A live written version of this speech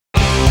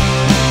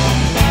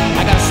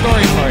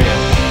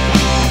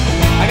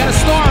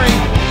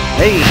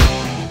Hey,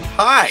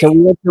 Hi. so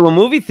we went to a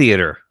movie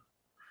theater.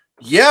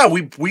 Yeah,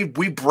 we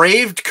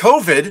braved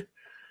COVID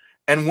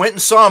and went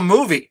and saw a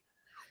movie.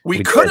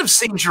 We could have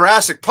seen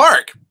Jurassic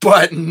Park,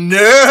 but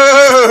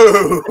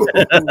no.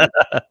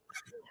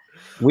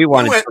 We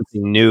wanted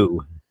something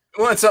new.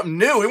 We wanted something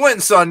new. We went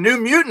and saw New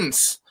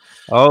Mutants.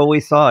 Oh,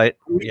 we saw it.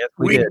 Yes,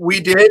 we did. We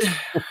did.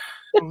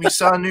 We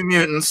saw New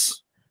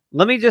Mutants.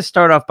 Let me just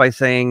start off by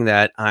saying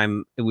that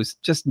it was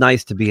just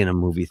nice to be in a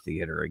movie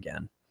theater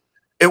again.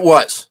 It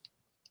was.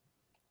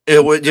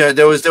 It was, yeah,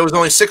 there was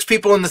only 6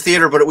 people in the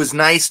theater, but it was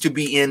nice to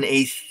be in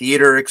a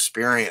theater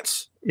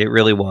experience. It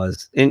really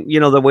was. And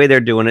you know, the way they're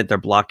doing it, they're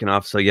blocking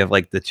off, so you have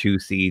like the 2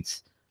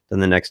 seats, then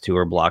the next 2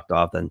 are blocked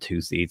off, then 2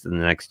 seats, and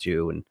the next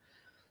 2, and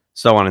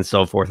so on and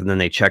so forth. And then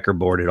they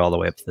checkerboard it all the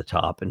way up to the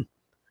top. And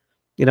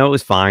you know, it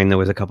was fine. There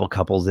was a couple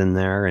couples in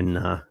there,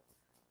 and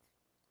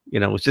you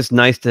know, it was just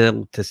nice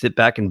to sit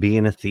back and be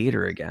in a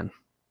theater again.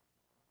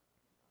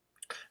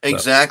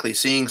 Exactly,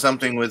 seeing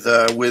something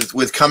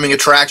with coming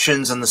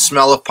attractions and the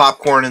smell of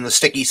popcorn and the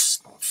sticky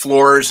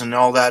floors and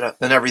all that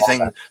and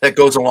everything that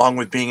goes along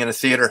with being in a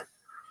theater.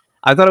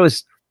 I thought it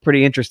was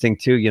pretty interesting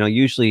too. You know,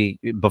 usually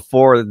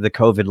before the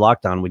COVID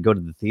lockdown, we'd go to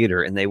the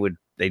theater and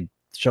they'd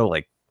show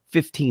like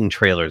 15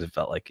 trailers. It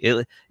felt like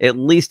at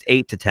least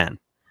 8 to 10,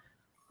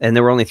 and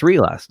there were only 3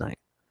 last night.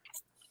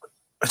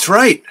 That's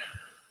right.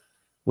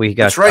 We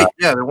got Yeah,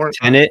 there weren't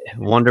Tenet,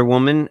 Wonder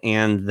Woman,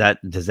 and that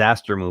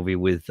disaster movie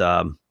with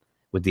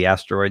the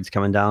asteroids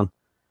coming down.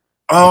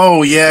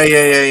 Oh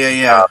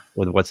yeah.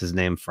 With what's his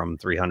name from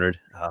 300.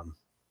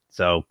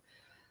 So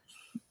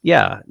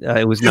yeah,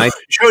 it was nice.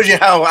 Shows you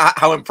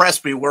how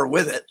impressed we were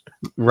with it.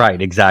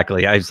 Right,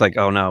 exactly. I was like,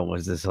 oh no,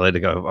 was this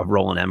like a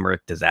Roland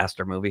Emmerich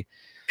disaster movie?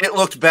 It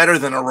looked better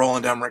than a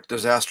Roland Emmerich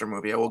disaster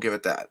movie. I will give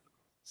it that.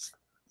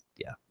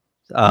 Yeah.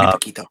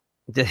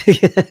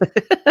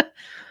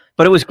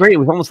 But it was great. It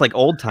was almost like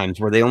old times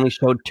where they only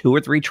showed 2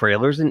 or 3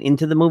 trailers and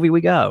into the movie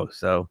we go.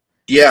 So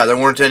yeah, there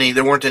weren't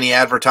any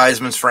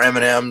advertisements for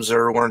M&Ms.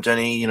 There weren't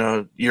any, you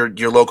know,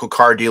 your local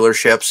car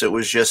dealerships. It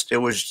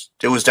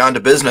was down to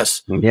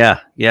business. Yeah,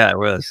 it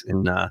was.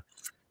 And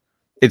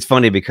it's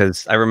funny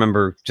because I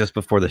remember just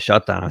before the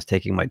shutdown, I was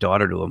taking my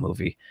daughter to a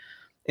movie,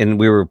 and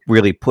we were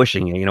really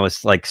pushing it. You know,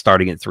 it's like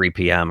starting at 3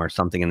 p.m. or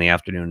something in the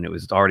afternoon. It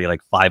was already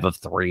like 5 of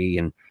 3,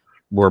 and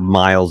we're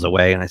miles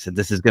away. And I said,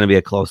 this is going to be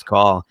a close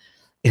call.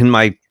 And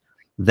my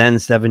then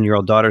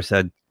 7-year-old daughter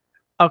said,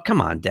 oh,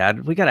 come on,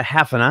 Dad, we got a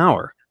half an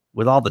hour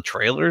with all the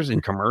trailers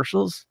and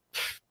commercials.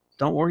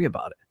 Don't worry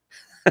about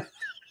it.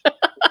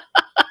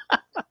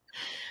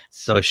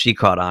 So she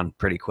caught on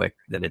pretty quick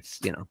that it's,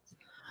 you know,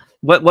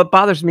 what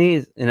bothers me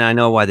is, and I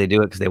know why they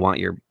do it, because they want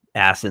your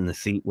ass in the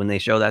seat when they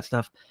show that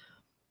stuff,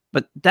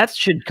 but that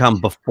should come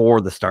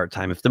before the start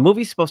time. If the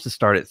movie's supposed to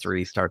start at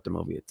 3, start the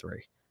movie at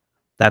 3.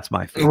 That's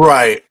my feeling.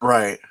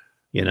 Right.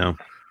 You know,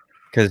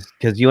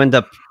 because you end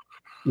up,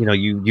 you know,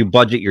 you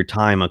budget your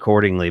time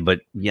accordingly,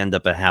 but you end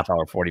up a half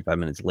hour, 45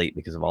 minutes late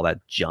because of all that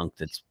junk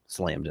that's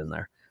slammed in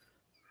there.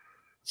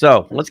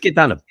 So let's get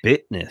down to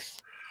business.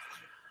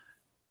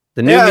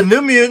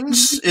 New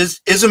Mutants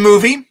is a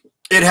movie.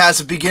 It has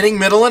a beginning,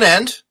 middle, and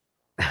end.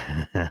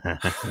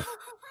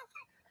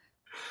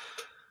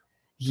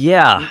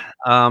 Yeah.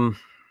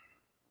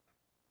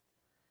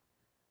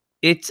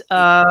 It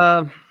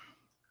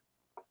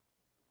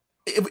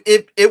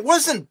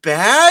wasn't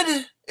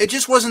bad. It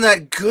just wasn't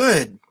that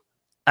good.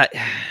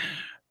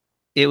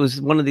 It was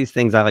one of these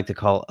things I like to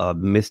call a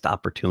missed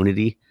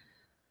opportunity.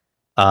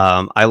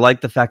 I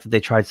like the fact that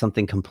they tried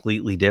something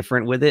completely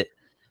different with it.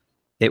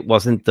 It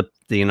wasn't the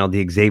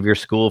Xavier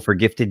School for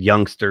Gifted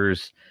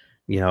Youngsters,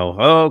 you know,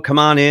 oh, come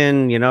on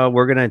in, you know,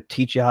 we're going to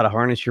teach you how to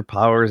harness your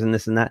powers and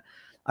this and that.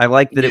 I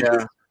like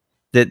that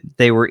that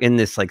they were in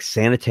this like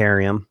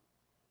sanitarium.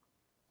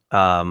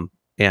 And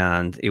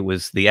it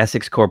was the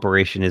Essex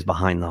Corporation is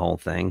behind the whole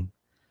thing.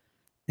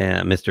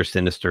 And Mr.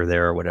 Sinister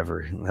there or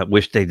whatever. I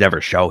wish they'd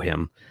ever show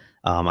him.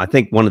 I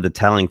think one of the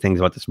telling things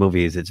about this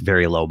movie is it's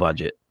very low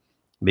budget,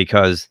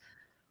 because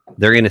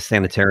they're in a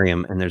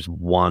sanitarium and there's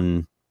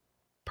one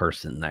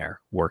person there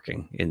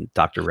working in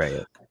Dr.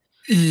 Ray.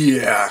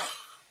 Yeah.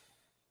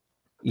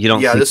 You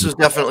don't. Yeah, this was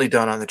definitely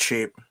done on the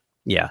cheap.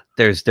 Yeah,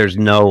 there's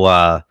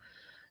no.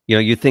 You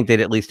know, you think they'd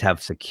at least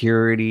have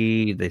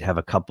security. They'd have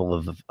a couple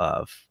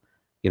of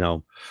you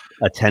know,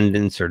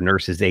 attendants or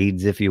nurses'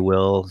 aides, if you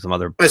will, some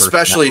other,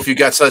 especially if you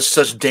got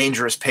such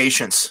dangerous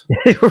patients.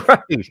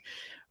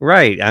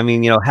 Right. I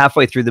mean, you know,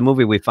 halfway through the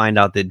movie, we find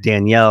out that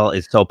Danielle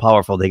is so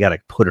powerful they got to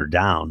put her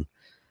down,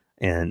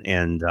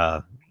 and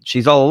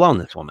she's all alone.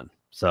 This woman.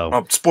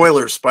 So,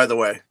 spoilers, by the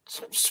way.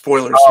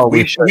 Spoilers. Oh,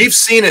 we've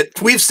seen it.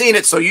 We've seen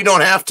it, so you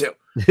don't have to.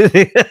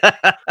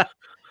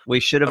 We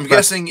should have. I'm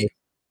guessing.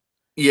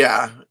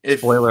 Yeah.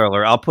 Spoiler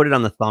alert. I'll put it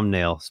on the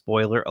thumbnail.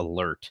 Spoiler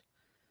alert.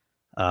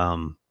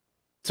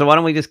 So why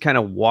don't we just kind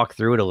of walk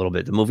through it a little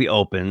bit? The movie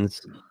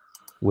opens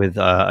with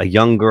a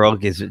young girl.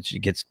 She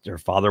gets her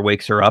father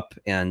wakes her up,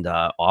 and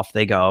off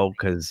they go,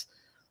 because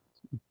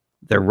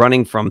they're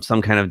running from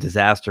some kind of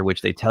disaster,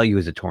 which they tell you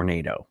is a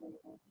tornado.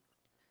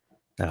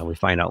 We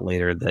find out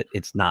later that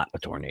it's not a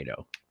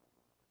tornado.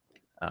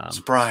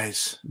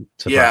 Surprise.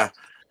 Surprise. Yeah.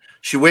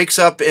 She wakes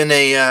up in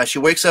a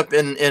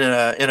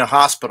in a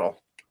hospital.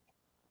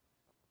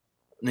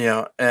 You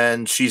know,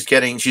 and she's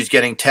getting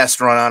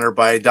tests run on her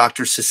by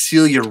Dr.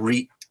 Cecilia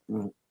Reyes.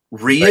 Oh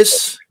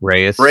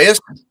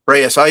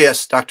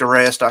yes, Dr.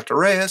 Reyes. Dr.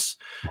 Reyes.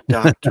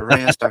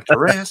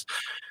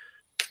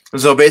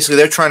 So basically,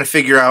 they're trying to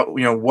figure out,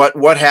 you know,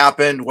 what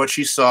happened, what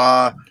she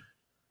saw.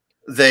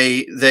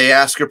 They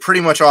ask her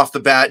pretty much off the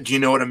bat, "Do you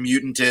know what a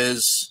mutant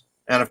is?"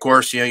 And of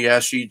course, you know, yeah,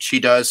 she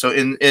does. So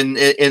in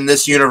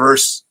this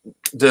universe,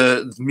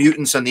 the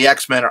mutants and the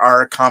X-Men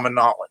are common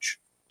knowledge.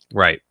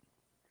 Right.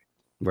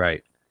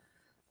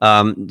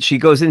 She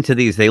goes into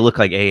these. They look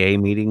like AA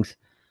meetings,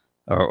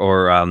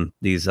 or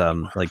these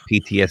like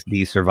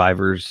PTSD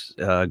survivors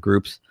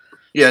groups.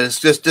 Yeah, it's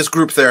just this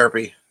group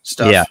therapy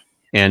stuff. Yeah,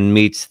 and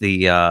meets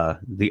the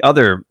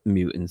other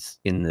mutants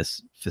in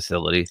this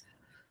facility,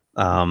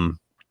 and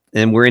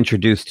we're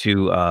introduced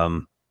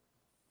to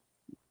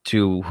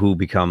who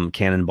become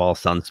Cannonball,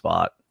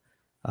 Sunspot,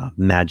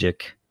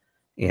 Magic,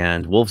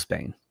 and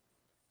Wolfsbane.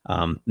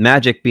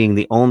 Magic being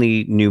the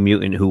only New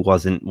Mutant who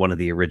wasn't one of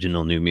the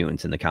original New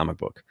Mutants in the comic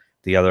book.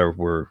 The other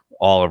were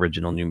all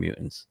original New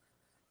Mutants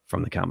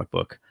from the comic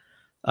book.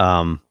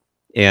 And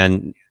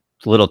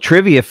a little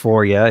trivia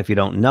for you, if you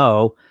don't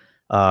know,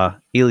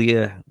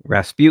 Ilya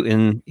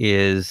Rasputin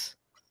is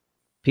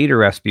Peter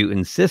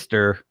Rasputin's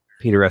sister,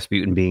 Peter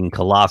Rasputin being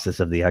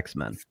Colossus of the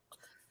X-Men.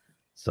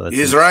 So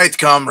he's right,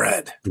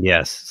 comrade.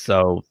 Yes.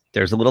 So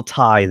there's a little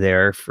tie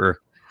there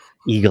for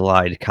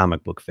eagle-eyed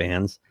comic book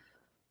fans.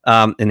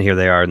 And here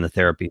they are in the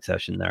therapy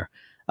session there.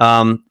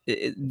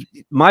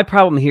 My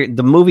problem here,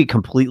 the movie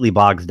completely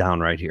bogs down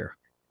right here.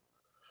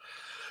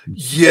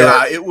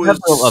 Yeah, it was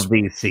several of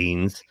these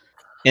scenes,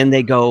 and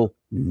they go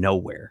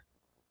nowhere.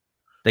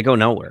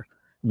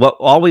 What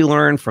all we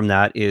learn from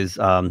that is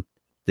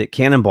that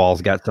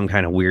Cannonball's got some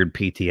kind of weird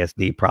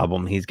PTSD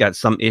problem. He's got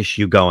some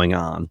issue going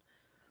on.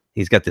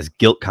 He's got this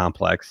guilt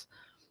complex.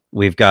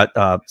 We've got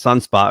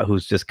Sunspot,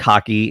 who's just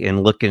cocky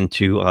and looking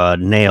to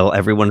nail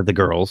every one of the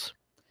girls.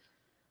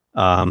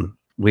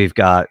 We've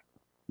got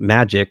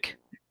Magic,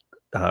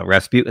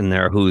 Rasputin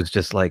there, who's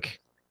just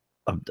like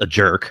a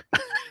jerk.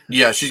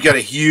 Yeah, she's got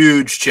a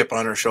huge chip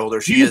on her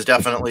shoulder. She is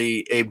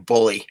definitely a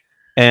bully.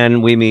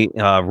 And we meet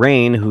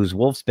Rain, who's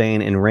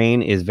Wolfsbane, and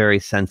Rain is very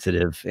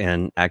sensitive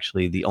and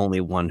actually the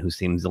only one who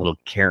seems a little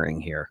caring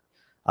here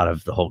out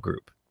of the whole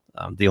group.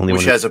 The only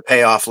Which one has a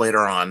payoff later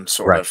on,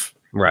 sort of.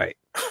 Right.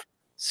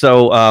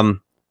 So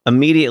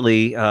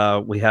immediately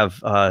we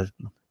have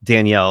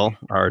Danielle,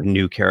 our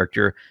new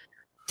character,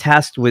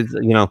 tasked with,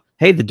 you know,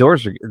 hey, the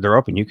doors they're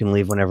open. You can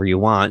leave whenever you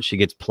want. She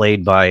gets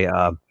played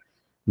by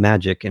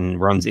Magic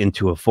and runs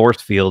into a force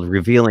field,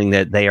 revealing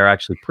that they are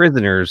actually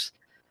prisoners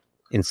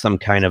in some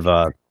kind of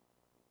a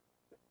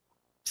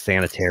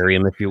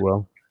sanitarium, if you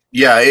will.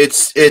 Yeah,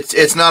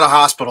 it's not a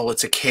hospital,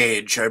 it's a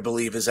cage, I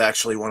believe, is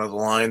actually one of the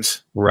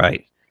lines.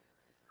 Right.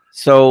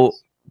 So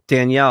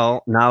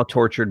Danielle, now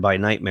tortured by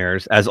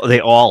nightmares, as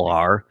they all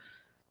are,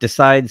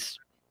 decides,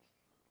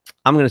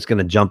 I'm just going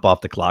to jump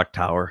off the clock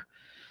tower,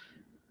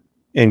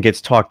 and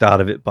gets talked out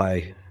of it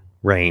by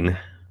Rain,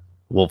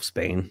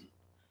 Wolfsbane.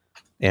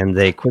 And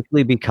they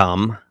quickly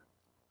become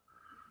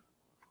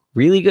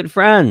really good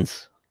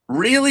friends.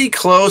 Really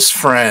close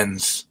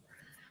friends.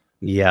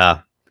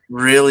 Yeah.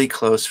 Really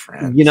close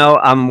friends. You know,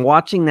 I'm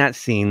watching that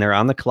scene. They're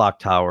on the clock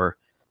tower.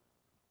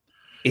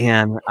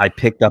 And I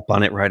picked up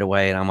on it right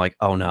away. And I'm like,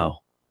 oh no,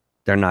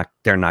 they're not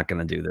going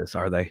to do this,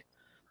 are they?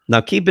 Now,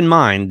 keep in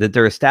mind that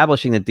they're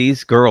establishing that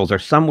these girls are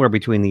somewhere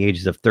between the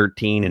ages of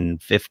 13 and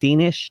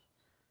 15-ish.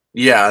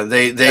 Yeah,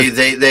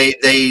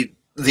 the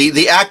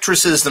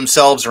actresses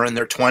themselves are in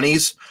their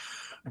 20s,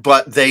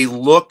 but they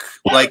look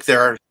like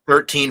they're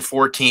 13,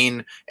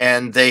 14,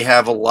 and they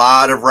have a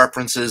lot of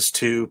references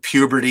to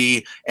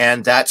puberty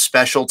and that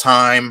special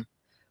time.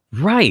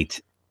 Right.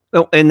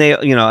 Oh, and they,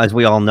 you know, as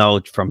we all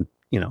know from,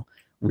 you know,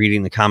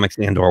 reading the comics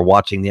and or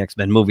watching the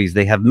X-Men movies,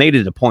 they have made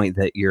it a point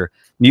that your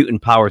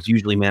mutant powers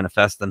usually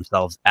manifest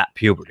themselves at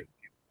puberty.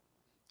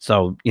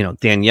 So, you know,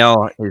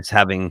 Danielle is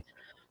having,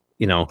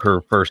 you know,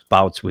 her first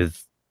bouts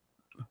with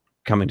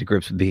coming to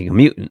grips with being a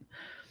mutant.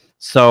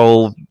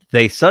 So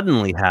they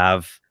suddenly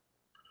have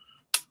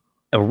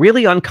a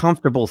really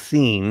uncomfortable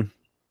scene.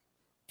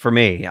 For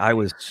me, I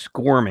was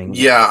squirming.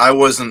 Yeah, I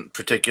wasn't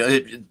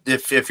particularly.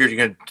 If you're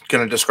going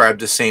to describe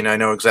the scene, I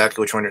know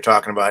exactly which one you're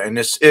talking about, and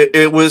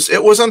it was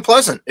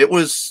unpleasant. It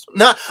was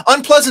not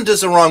unpleasant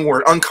is the wrong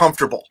word.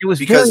 Uncomfortable. It was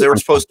because they were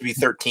supposed to be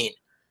 13.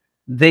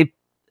 They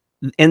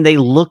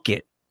look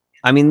it.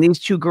 I mean, these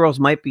two girls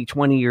might be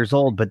 20 years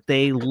old, but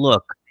they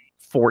look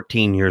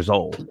 14 years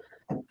old.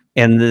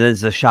 And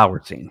there's a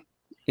shower scene.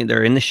 And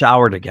they're in the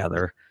shower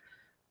together,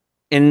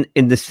 and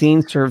the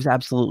scene serves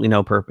absolutely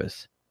no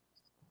purpose.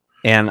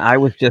 And I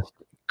was just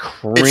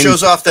cringing. It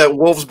shows off that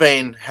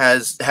Wolfsbane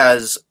has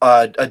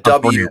a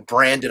W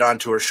branded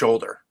onto her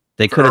shoulder.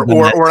 They could have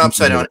or an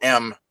upside down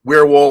M.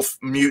 Werewolf,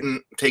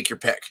 mutant, take your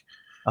pick.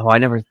 Oh, I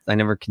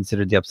never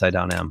considered the upside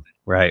down M.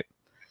 Right.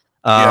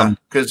 Yeah,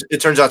 because it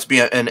turns out to be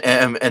an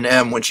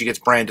M when she gets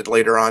branded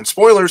later on.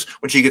 Spoilers,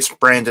 when she gets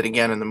branded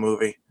again in the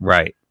movie.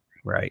 Right,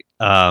 right.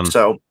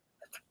 So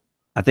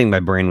I think my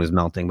brain was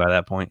melting by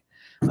that point.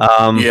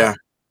 yeah.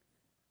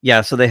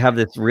 Yeah, so they have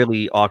this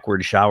really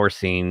awkward shower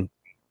scene.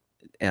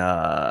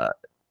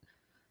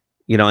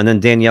 You know, and then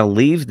Danielle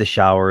leaves the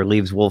shower,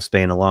 leaves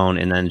Wolfsbane alone,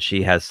 and then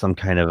she has some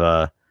kind of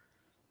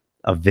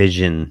a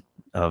vision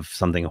of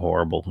something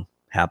horrible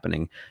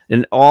happening.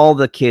 And all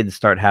the kids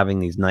start having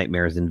these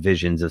nightmares and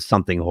visions of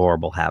something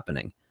horrible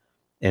happening.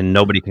 And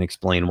nobody can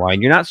explain why.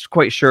 And you're not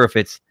quite sure if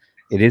it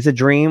is a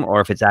dream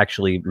or if it's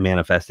actually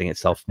manifesting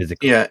itself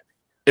physically. Yeah.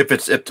 If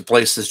the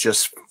place is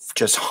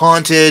just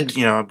haunted,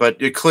 you know,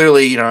 but it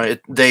clearly, you know,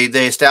 they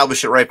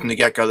establish it right from the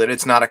get-go that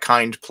it's not a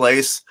kind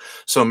place.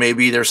 So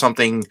maybe there's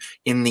something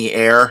in the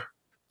air.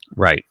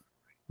 Right.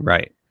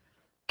 Right.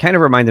 Kind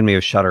of reminded me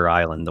of Shutter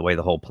Island, the way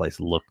the whole place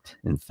looked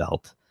and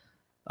felt.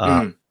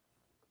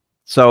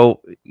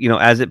 So, you know,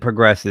 as it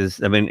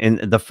progresses, I mean,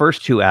 in the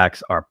first 2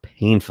 acts are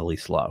painfully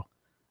slow.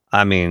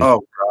 I mean,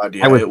 oh God,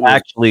 yeah, I was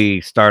actually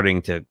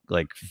starting to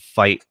like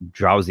fight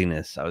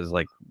drowsiness. I was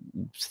like,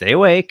 stay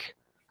awake.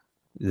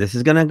 This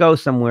is gonna go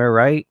somewhere,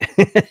 right?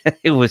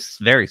 It was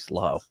very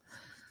slow.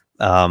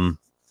 And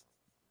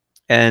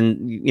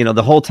you know,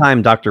 the whole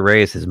time Dr.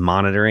 Reyes is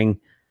monitoring.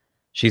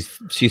 She's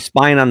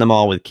spying on them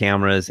all with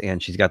cameras,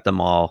 and she's got them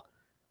all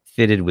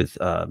fitted with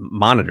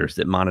monitors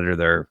that monitor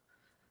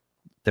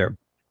their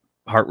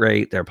heart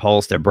rate, their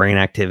pulse, their brain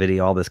activity,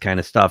 all this kind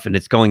of stuff. And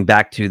it's going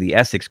back to the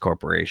Essex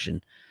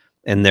Corporation,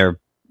 and they're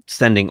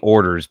sending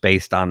orders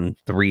based on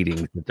the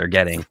readings that they're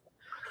getting.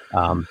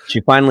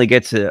 She finally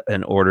gets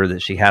an order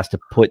that she has to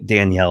put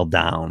Danielle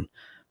down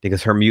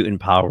because her mutant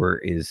power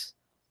is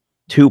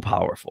too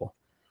powerful.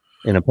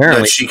 And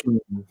apparently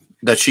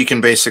that she can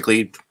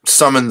basically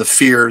summon the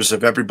fears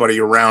of everybody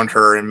around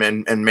her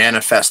and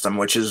manifest them,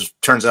 which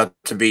turns out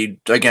to be,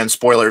 again,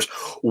 spoilers,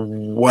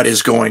 what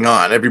is going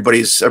on.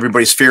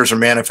 Everybody's fears are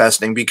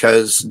manifesting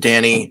because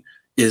Danny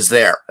is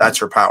there. That's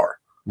her power.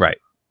 Right.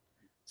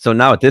 So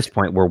now at this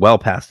point, we're well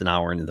past an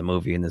hour into the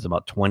movie, and there's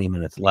about 20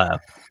 minutes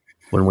left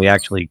when we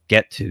actually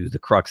get to the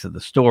crux of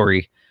the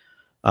story.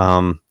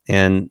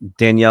 And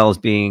Danielle is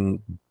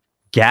being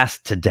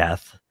gassed to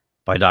death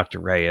by Dr.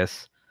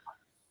 Reyes,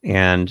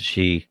 and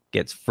she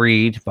gets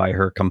freed by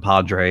her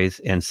compadres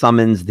and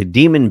summons the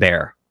demon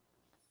bear,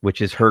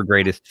 which is her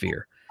greatest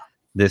fear.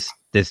 This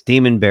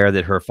demon bear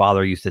that her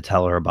father used to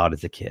tell her about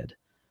as a kid.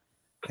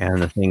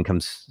 And the thing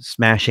comes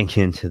smashing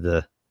into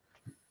the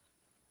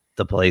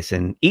place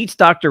and eats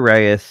Dr.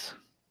 Reyes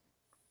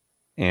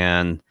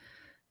and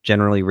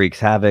generally wreaks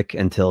havoc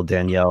until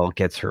Danielle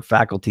gets her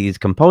faculties,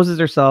 composes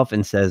herself,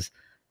 and says,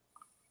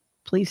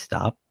 "Please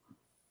stop.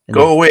 And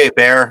go away,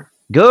 bear.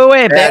 Go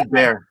away, bad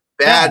bear.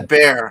 Bad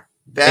bear.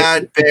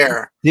 Bad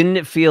bear." Didn't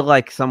it feel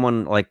like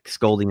someone like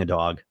scolding a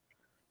dog?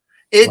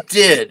 It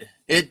did.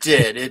 It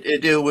did.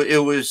 It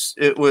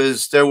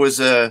was. There was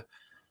a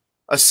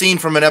scene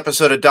from an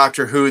episode of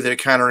Doctor Who that it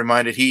kind of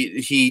reminded.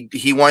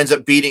 He winds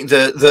up beating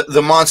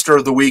the monster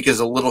of the week is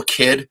a little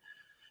kid,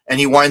 and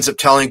he winds up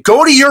telling,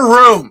 "Go to your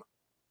room."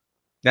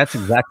 That's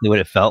exactly what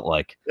it felt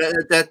like.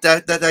 That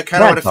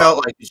kind of what it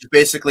felt like. It's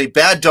basically,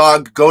 bad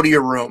dog, go to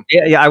your room.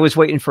 Yeah. I was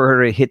waiting for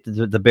her to hit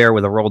the bear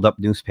with a rolled up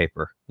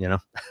newspaper, you know?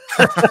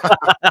 Of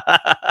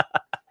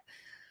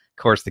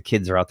course, the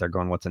kids are out there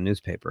going, "What's a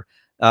newspaper?"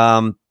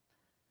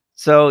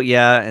 So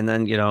yeah. And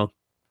then, you know,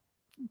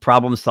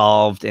 problem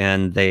solved.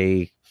 And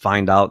they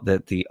find out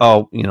that the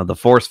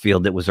force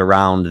field that was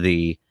around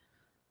the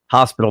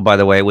hospital, by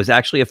the way, was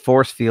actually a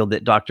force field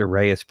that Dr.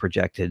 Reyes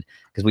projected,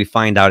 because we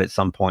find out at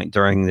some point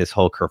during this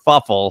whole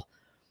kerfuffle,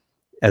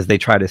 as they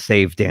try to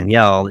save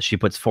Danielle, that she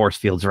puts force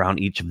fields around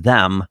each of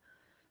them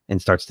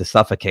and starts to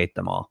suffocate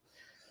them all.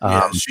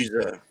 Yeah, she's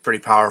a pretty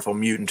powerful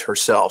mutant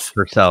herself,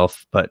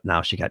 but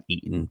now she got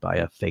eaten by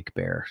a fake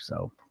bear.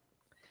 So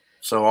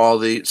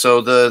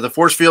the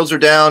force fields are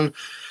down.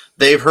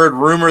 They've heard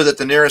rumor that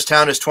the nearest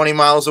town is 20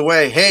 miles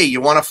away. Hey, you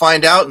want to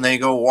find out? And they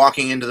go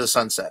walking into the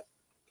sunset.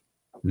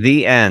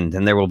 The end.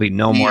 And there will be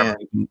no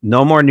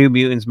more New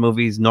Mutants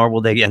movies, nor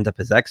will they end up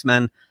as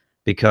X-Men,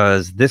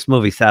 because this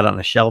movie sat on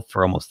a shelf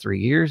for almost 3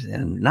 years,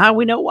 and now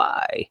we know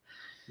why.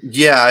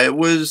 Yeah, it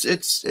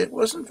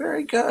wasn't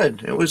very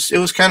good. It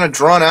was kind of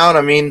drawn out.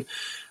 I mean,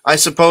 I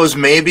suppose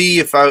maybe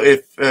if I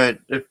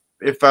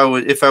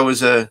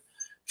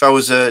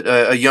was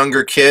a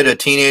younger kid, a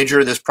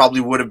teenager, this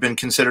probably would have been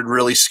considered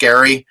really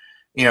scary,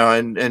 you know,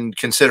 and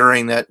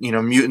considering that, you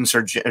know, mutants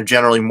are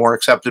generally more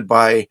accepted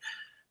by,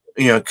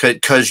 you know,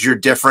 because you're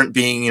different,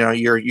 being, you know,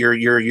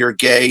 you're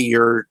gay,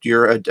 you're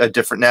a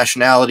different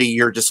nationality,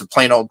 you're just a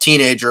plain old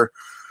teenager.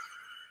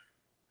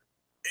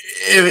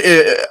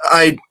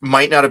 I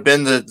might not have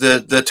been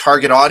the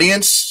target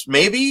audience.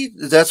 Maybe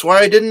that's why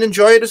I didn't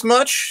enjoy it as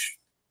much.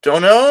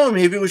 Don't know.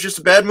 Maybe it was just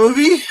a bad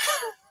movie.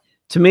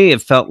 To me,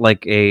 it felt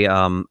like a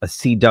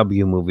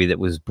CW movie that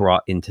was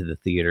brought into the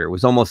theater. It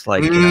was almost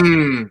like you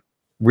know,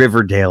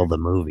 Riverdale the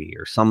movie,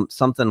 or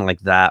something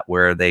like that,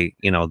 where they,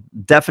 you know,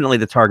 definitely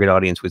the target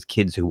audience was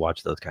kids who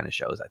watch those kind of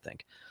shows, I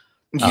think.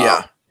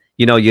 Yeah.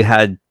 you know, you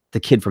had the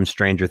kid from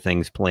Stranger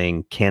Things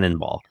playing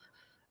Cannonball.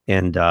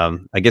 And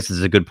I guess this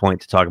is a good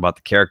point to talk about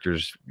the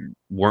characters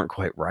weren't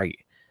quite right.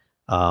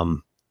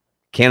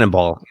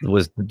 Cannonball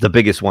was the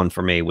biggest one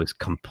for me, was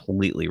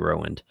completely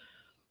ruined.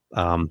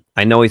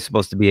 I know he's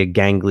supposed to be a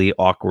gangly,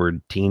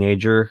 awkward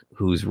teenager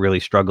who's really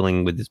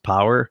struggling with his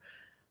power,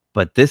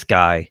 but this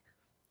guy,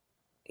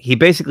 he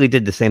basically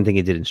did the same thing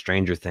he did in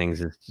Stranger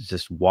Things, is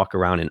just walk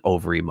around and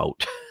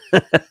over-emote.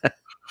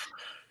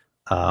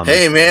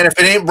 Hey, man, if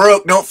it ain't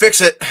broke, don't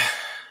fix it.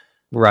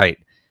 Right.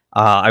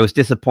 I was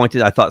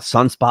disappointed. I thought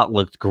Sunspot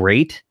looked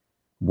great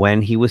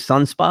when he was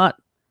Sunspot,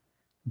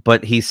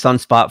 but he's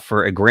Sunspot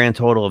for a grand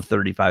total of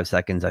 35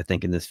 seconds, I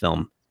think, in this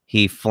film.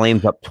 He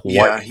flames up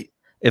twice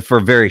for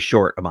a very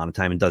short amount of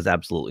time and does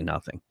absolutely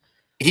nothing.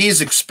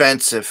 He's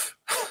expensive.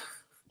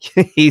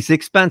 He's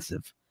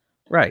expensive.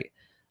 Right.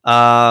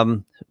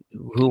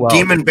 Who else?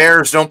 Demon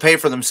bears don't pay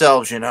for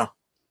themselves, you know.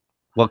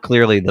 Well,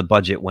 clearly the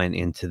budget went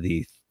into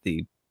the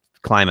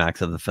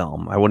climax of the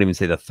film. I wouldn't even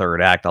say the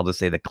third act. I'll just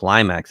say the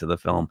climax of the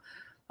film.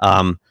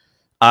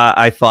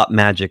 I thought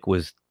Magic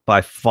was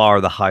by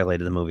far the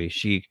highlight of the movie.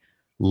 She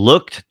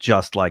looked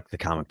just like the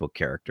comic book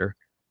character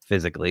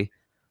physically.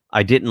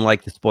 I didn't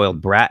like the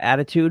spoiled brat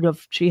attitude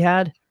she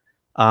had,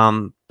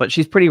 but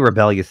she's pretty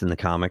rebellious in the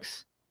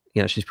comics.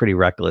 You know, she's pretty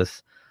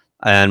reckless.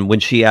 And when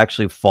she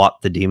actually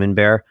fought the demon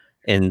bear,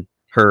 and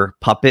her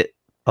puppet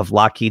of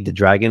Lockheed the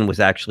dragon was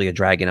actually a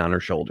dragon on her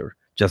shoulder,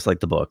 just like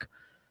the book,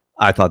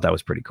 I thought that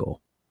was pretty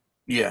cool.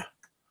 Yeah.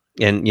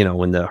 And, you know,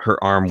 when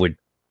her arm would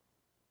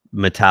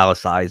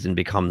metallicize and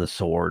become the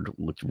sword,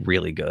 looked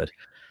really good.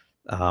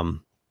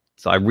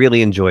 So I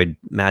really enjoyed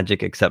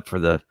Magic, except for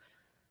the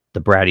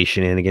bratty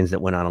shenanigans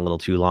that went on a little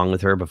too long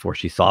with her before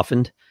she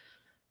softened.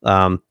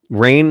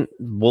 Rain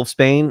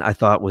Wolfsbane, I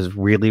thought, was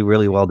really,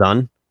 really well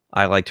done.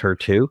 I liked her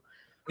too.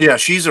 Yeah,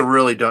 she's a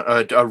really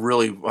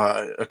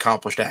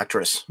accomplished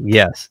actress.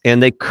 Yes,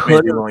 and they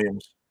could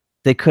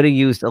have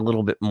used a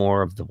little bit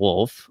more of the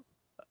wolf,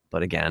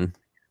 but again,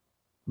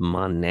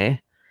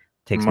 money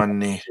takes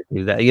money to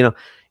do that. You know,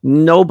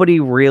 nobody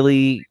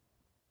really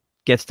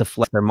gets to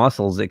flex their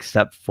muscles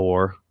except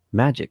for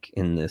Magic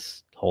in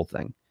this whole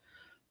thing.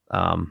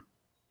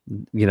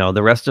 You know,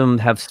 the rest of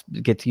them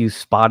get to use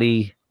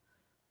spotty.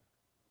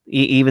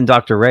 Even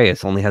Dr.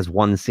 Reyes only has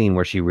one scene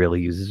where she really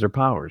uses her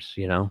powers,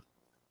 you know?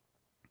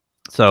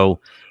 So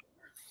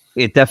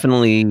it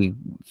definitely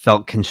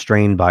felt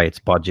constrained by its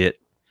budget,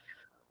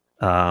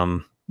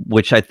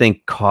 which I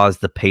think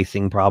caused the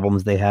pacing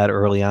problems they had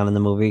early on in the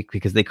movie,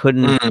 because they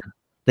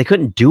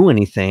couldn't do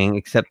anything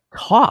except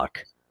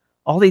talk.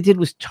 All they did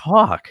was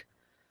talk,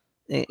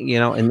 you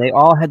know, and they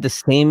all had the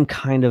same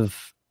kind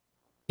of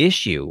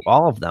issue.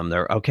 All of them.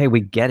 They're okay. We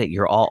get it.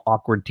 You're all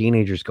awkward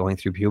teenagers going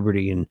through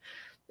puberty and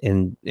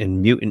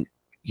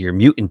you're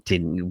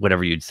mutant,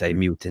 whatever you'd say,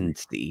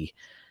 mutants.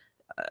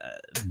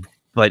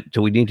 But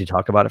do we need to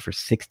talk about it for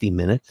 60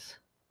 minutes?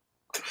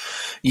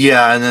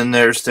 Yeah, and then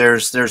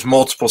there's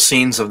multiple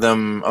scenes of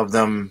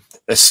them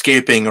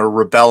escaping or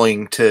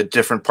rebelling to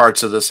different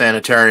parts of the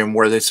sanitarium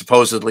where they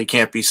supposedly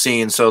can't be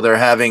seen. So they're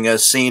having a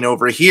scene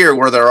over here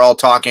where they're all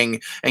talking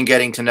and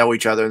getting to know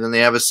each other. And then they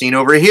have a scene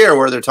over here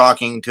where they're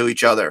talking to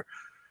each other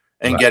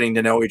and getting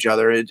to know each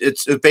other.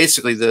 It's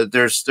basically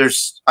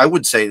there's I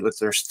would say that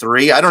there's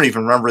three. I don't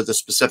even remember the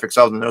specifics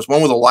of them. There's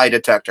one with a lie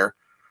detector.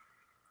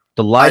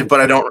 But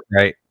I don't.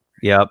 Right.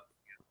 Yep.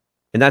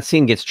 And that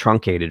scene gets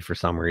truncated for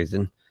some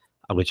reason,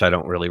 which I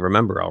don't really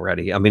remember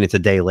already. I mean, it's a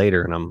day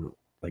later, and I'm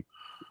like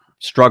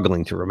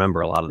struggling to remember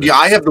a lot of this. Yeah,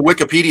 I have the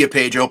Wikipedia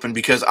page open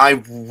because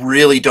I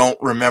really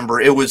don't remember.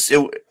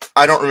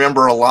 I don't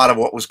remember a lot of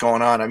what was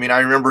going on. I mean, I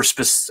remember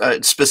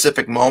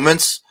specific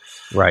moments.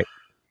 Right.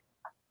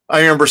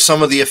 I remember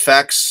some of the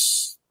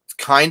effects,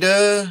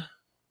 kinda,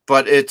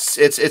 but it's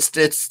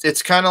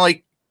kind of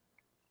like,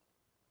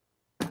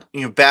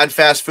 you know, bad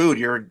fast food.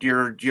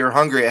 You're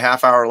hungry a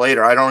half hour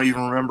later. I don't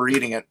even remember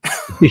eating it.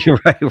 You're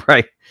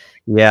right.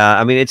 Yeah,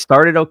 I mean, it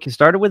started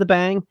with a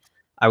bang.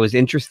 I was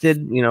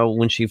interested, you know,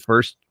 when she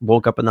first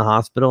woke up in the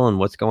hospital and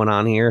what's going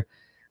on here,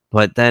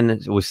 but then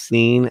it was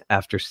scene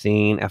after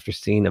scene after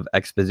scene of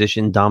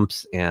exposition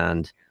dumps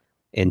and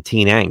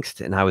teen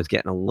angst, and I was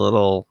getting a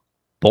little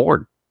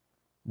bored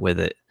with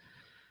it.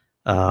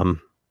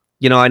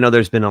 You know, I know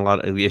there's been a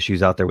lot of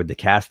issues out there with the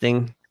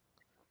casting,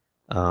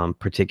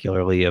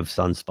 particularly of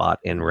Sunspot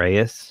and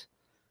Reyes.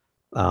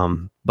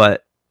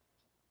 But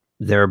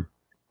they're,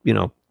 you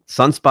know,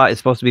 Sunspot is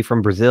supposed to be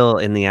from Brazil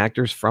and the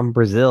actor's from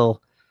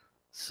Brazil.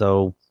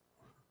 So,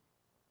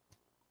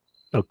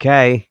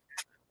 okay.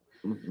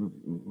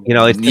 You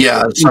know,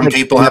 some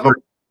people have a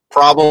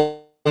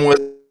problem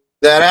with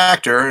that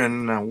actor,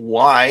 and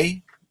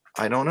why,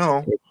 I don't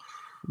know.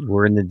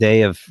 We're in the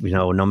day of, you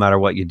know, no matter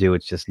what you do,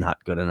 it's just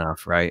not good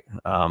enough, right?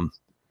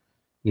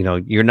 You know,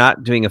 you're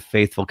not doing a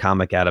faithful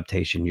comic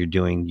adaptation. You're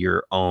doing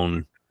your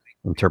own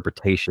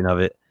interpretation of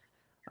it.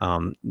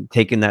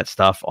 Taking that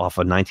stuff off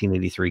a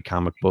 1983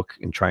 comic book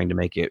and trying to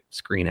make it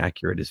screen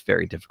accurate is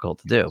very difficult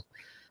to do.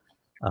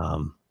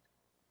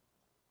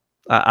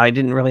 I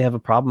didn't really have a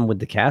problem with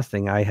the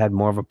casting. I had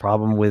more of a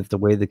problem with the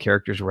way the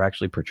characters were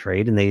actually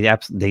portrayed, and they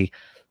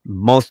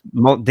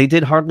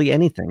did hardly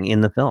anything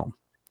in the film.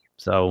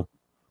 So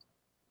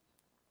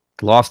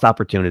lost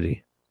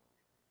opportunity.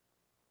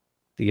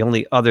 The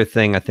only other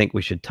thing I think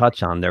we should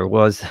touch on, there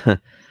was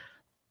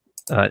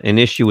an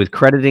issue with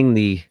crediting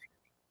the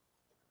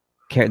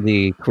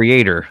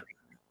creator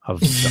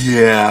of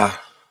yeah.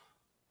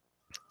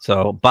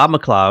 So Bob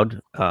McLeod,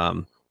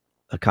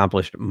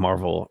 accomplished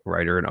Marvel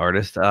writer and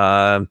artist,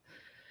 tweeted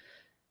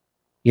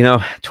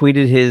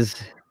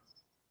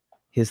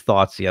his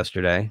thoughts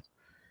yesterday.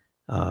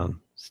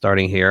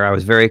 Starting here, I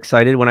was very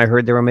excited when I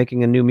heard they were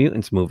making a new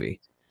Mutants movie.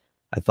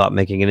 I thought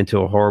making it into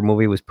a horror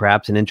movie was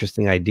perhaps an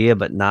interesting idea,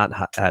 but not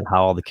at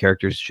how all the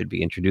characters should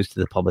be introduced to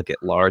the public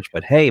at large.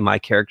 But hey, my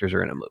characters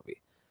are in a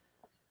movie.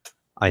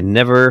 I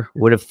never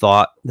would have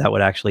thought that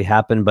would actually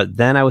happen, but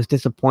then I was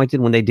disappointed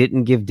when they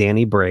didn't give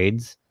Danny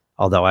braids,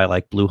 although I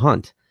like Blue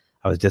Hunt.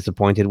 I was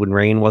disappointed when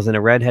Rain wasn't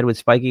a redhead with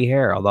spiky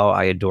hair, although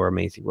I adore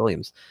Maisie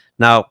Williams.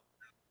 Now,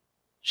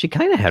 she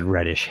kind of had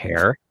reddish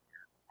hair.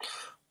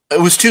 It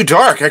was too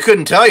dark. I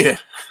couldn't tell you.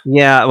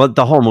 Yeah, well,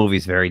 the whole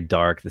movie's very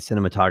dark. The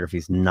cinematography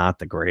is not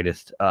the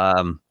greatest.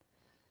 I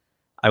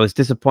was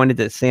disappointed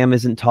that Sam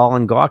isn't tall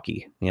and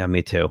gawky. Yeah,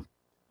 me too.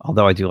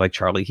 Although I do like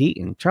Charlie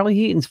Heaton. Charlie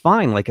Heaton's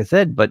fine, like I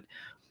said, but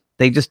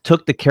they just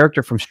took the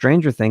character from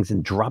Stranger Things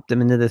and dropped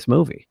him into this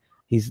movie.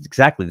 He's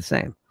exactly the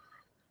same.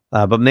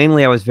 But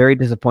mainly I was very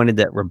disappointed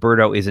that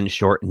Roberto isn't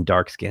short and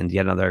dark-skinned.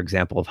 Yet another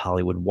example of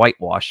Hollywood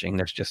whitewashing.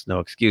 There's just no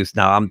excuse.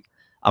 Now,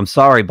 I'm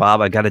sorry, Bob.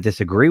 I got to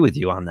disagree with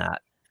you on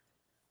that.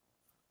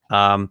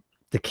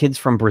 The kid's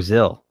from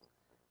Brazil.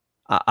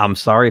 I'm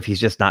sorry if he's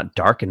just not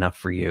dark enough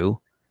for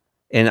you.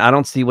 And I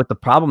don't see what the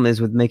problem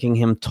is with making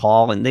him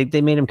tall. And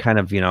they made him kind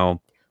of,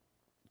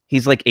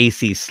 he's like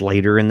AC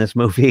Slater in this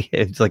movie.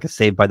 It's like a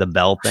Saved by the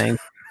Bell thing.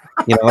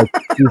 Like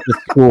he's a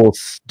school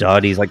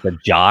stud. He's like the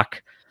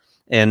jock.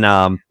 And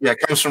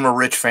comes from a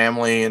rich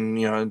family,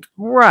 and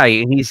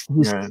right. And he's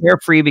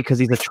carefree because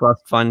he's a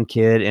trust fund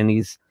kid, and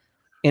he's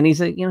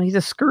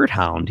a skirt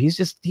hound.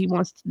 He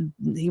wants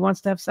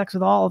to have sex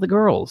with all of the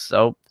girls.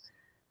 So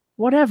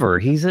whatever.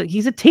 He's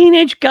a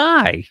teenage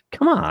guy.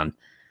 Come on.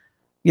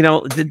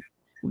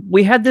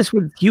 We had this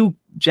with Hugh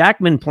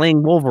Jackman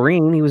playing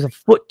Wolverine. He was a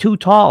foot too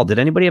tall. Did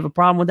anybody have a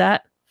problem with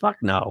that? Fuck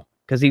no.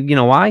 Because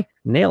why?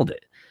 Nailed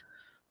it.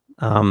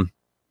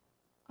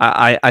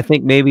 I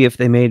think maybe if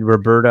they made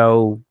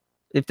Roberto,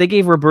 if they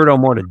gave Roberto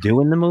more to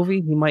do in the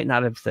movie, he might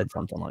not have said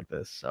something like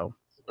this. So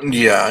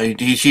yeah,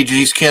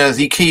 he's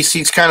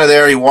kind of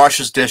there. He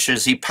washes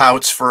dishes. He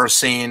pouts for a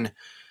scene,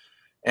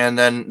 and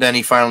then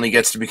he finally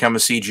gets to become a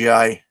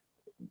CGI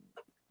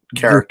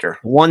character.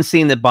 One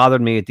scene that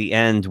bothered me at the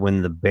end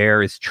when the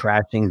bear is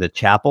trashing the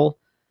chapel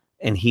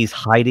and he's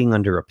hiding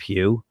under a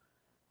pew,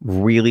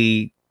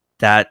 really,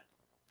 that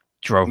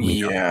drove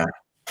me nuts.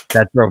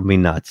 That drove me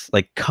nuts.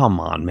 Like, come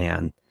on,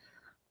 man.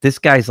 This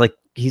guy's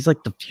he's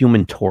like the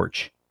Human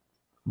Torch.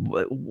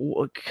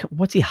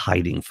 What's he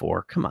hiding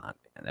for? Come on,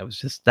 man.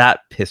 That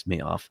pissed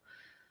me off.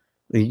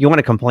 You want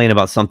to complain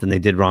about something they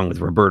did wrong with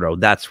Roberto.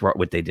 That's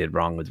what they did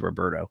wrong with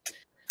Roberto.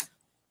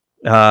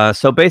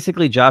 So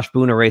basically, Josh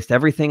Boone erased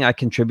everything I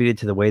contributed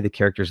to the way the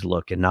characters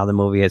look, and now the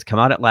movie has come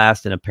out at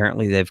last, and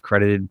apparently they've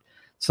credited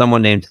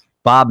someone named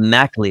Bob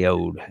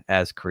McLeod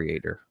as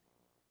creator.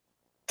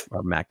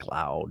 Or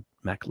McLeod.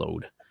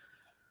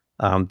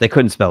 They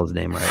couldn't spell his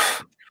name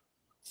right.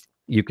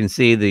 You can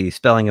see the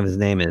spelling of his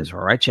name is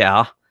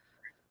Rachel,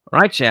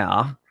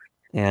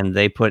 and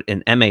they put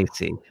an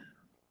MAC.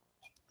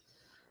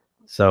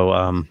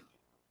 So,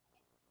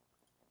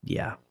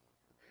 yeah.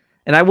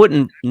 And I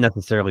wouldn't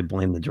necessarily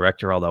blame the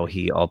director, although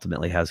he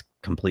ultimately has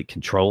complete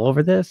control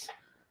over this.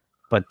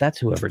 But that's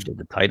whoever did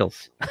the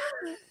titles.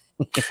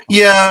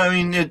 Yeah, I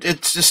mean,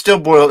 it's still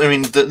boiled. I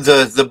mean,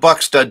 the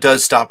buck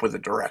does stop with the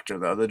director,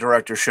 though. The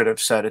director should have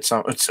said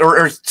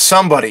or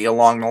somebody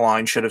along the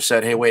line should have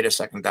said, "Hey, wait a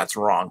second, that's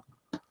wrong."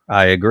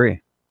 I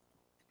agree.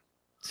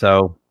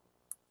 So,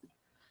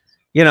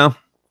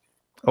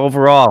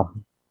 overall,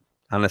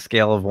 on a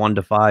scale of 1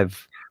 to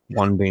 5,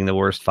 1 being the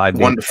worst, 5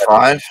 being 1 to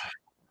 5.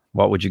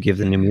 What would you give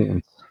the New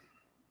Mutants?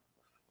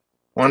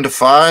 1 to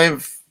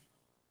 5.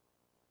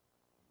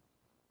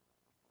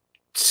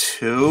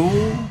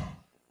 2,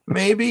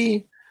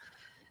 maybe.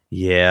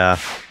 Yeah,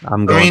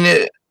 I'm going. I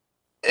mean,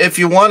 if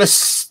you want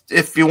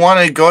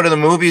to go to the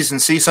movies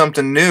and see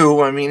something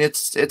new, I mean,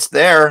 it's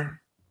there.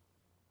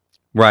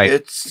 Right.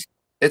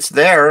 It's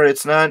there.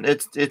 It's not.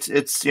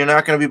 It's. You're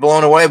not going to be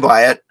blown away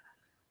by it,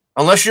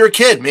 unless you're a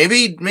kid.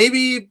 Maybe.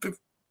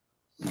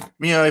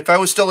 If I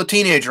was still a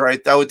teenager, I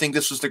would think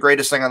this was the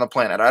greatest thing on the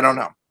planet. I don't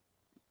know.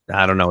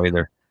 I don't know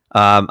either.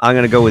 I'm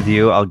going to go with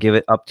you. I'll give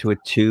it up to a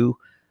 2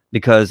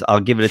 because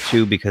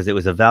it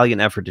was a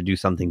valiant effort to do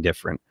something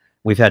different.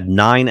 We've had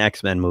 9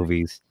 X-Men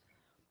movies,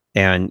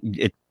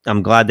 and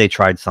I'm glad they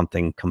tried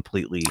something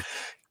completely.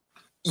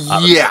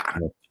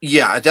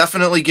 Yeah,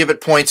 definitely give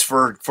it points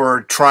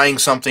for trying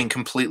something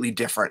completely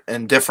different.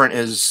 And different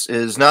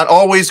is not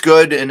always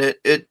good, and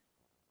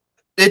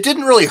it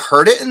didn't really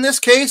hurt it in this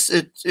case.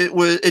 It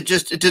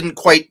didn't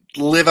quite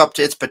live up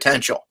to its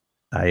potential.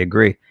 I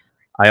agree.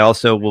 I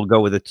also will go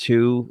with a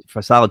 2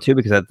 for solid 2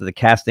 because the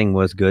casting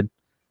was good.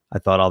 I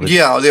thought all the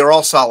they were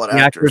all solid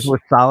actors. Were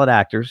solid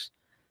actors.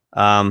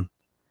 And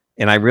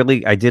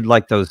I did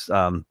like those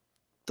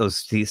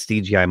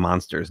CGI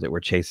monsters that were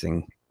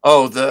chasing.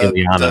 Oh,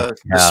 the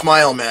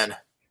Smile Men.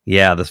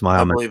 Yeah, the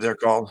Smile Men. I believe they're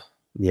called.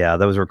 Yeah,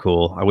 those were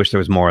cool. I wish there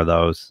was more of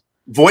those.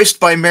 Voiced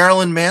by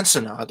Marilyn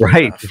Manson.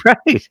 Right.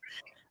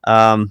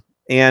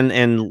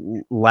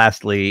 And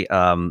lastly,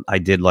 I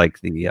did like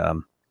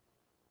the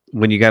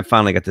when you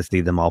finally got to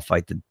see them all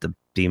fight the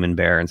demon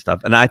bear and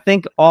stuff. And I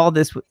think all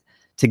this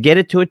to get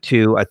it to a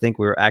 2, I think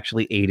we were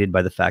actually aided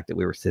by the fact that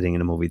we were sitting in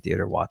a movie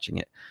theater watching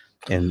it.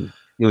 And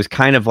it was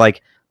kind of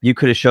like you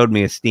could have showed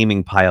me a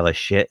steaming pile of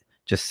shit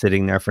just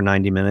sitting there for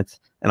 90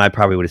 minutes. And I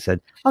probably would have said,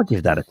 I'll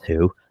give that a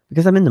 2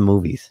 because I'm in the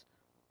movies.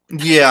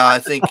 Yeah, I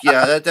think,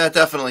 that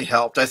definitely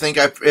helped. I think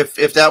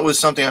if that was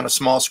something on a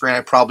small screen,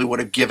 I probably would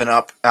have given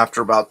up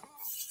after about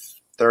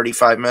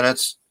 35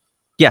 minutes.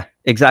 Yeah,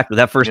 exactly.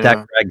 That first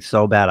act dragged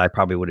so bad, I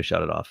probably would have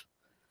shut it off.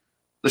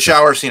 The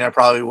shower scene, I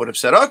probably would have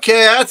said,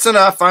 okay, that's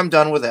enough. I'm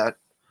done with that.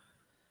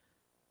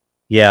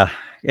 Yeah.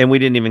 And we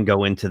didn't even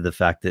go into the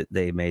fact that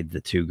they made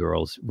the 2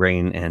 girls,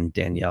 Rain and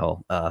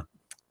Danielle,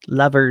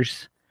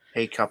 lovers.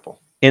 A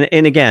couple.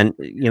 And again,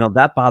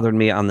 that bothered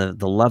me on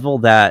the level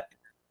that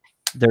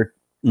they're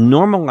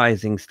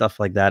normalizing stuff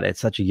like that at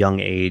such a young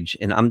age.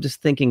 And I'm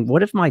just thinking,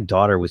 what if my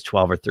daughter was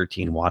 12 or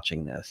 13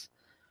 watching this?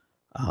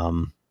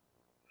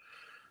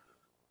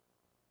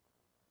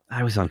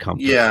 I was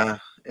uncomfortable. Yeah.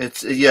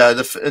 It's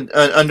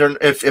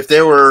if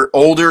they were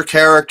older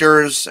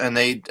characters and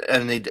they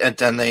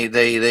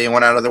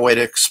went out of their way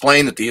to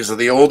explain that these are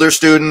the older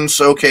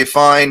students, okay,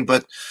 fine,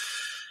 but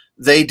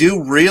they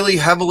do really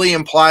heavily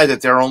imply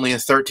that they're only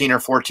 13 or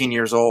 14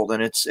 years old,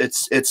 and it's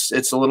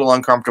a little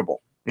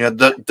uncomfortable.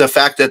 The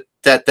fact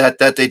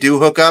that they do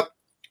hook up,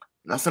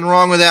 nothing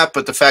wrong with that,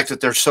 but the fact that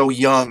they're so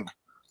young,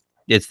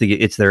 it's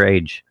their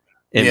age.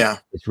 And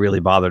it's really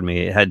bothered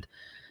me. It had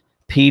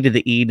P to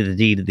the E to the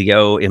D to the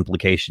O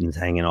implications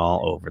hanging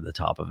all over the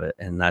top of it.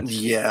 And that's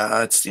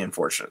the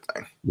unfortunate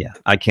thing. Yeah,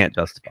 I can't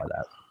justify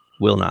that.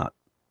 Will not.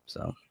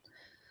 So,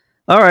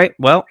 all right.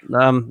 Well,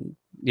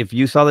 if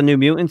you saw the New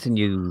Mutants and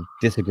you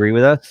disagree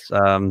with us,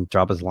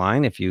 drop us a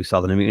line. If you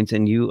saw the New Mutants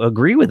and you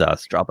agree with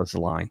us, drop us a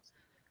line.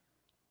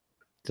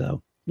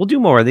 So we'll do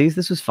more of these.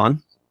 This was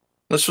fun.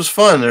 There's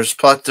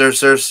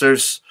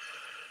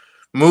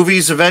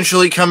movies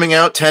eventually coming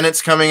out.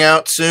 Tenet's coming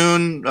out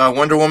soon.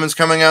 Wonder Woman's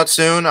coming out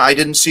soon. I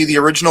didn't see the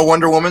original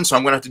Wonder Woman, so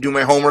I'm going to have to do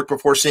my homework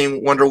before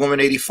seeing Wonder Woman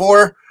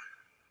 84.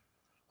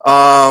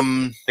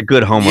 A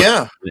good homework.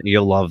 Yeah.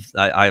 You'll love.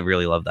 I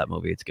really love that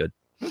movie. It's good.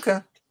 Okay.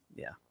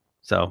 Yeah.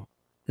 So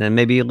then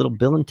maybe a little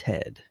Bill and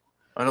Ted.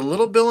 And a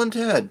little Bill and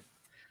Ted.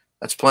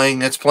 It's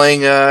playing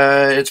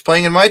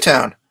in my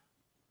town.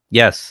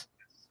 Yes.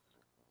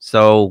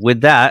 So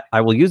with that,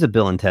 I will use a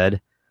Bill and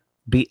Ted.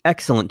 Be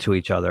excellent to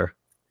each other.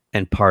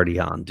 And party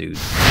on, dude.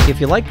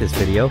 If you like this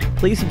video,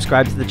 please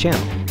subscribe to the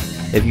channel.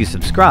 If you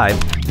subscribe,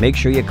 make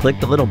sure you click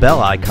the little bell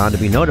icon to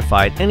be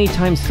notified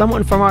anytime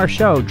someone from our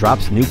show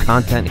drops new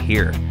content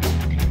here.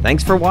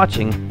 Thanks for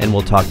watching, and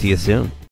we'll talk to you soon.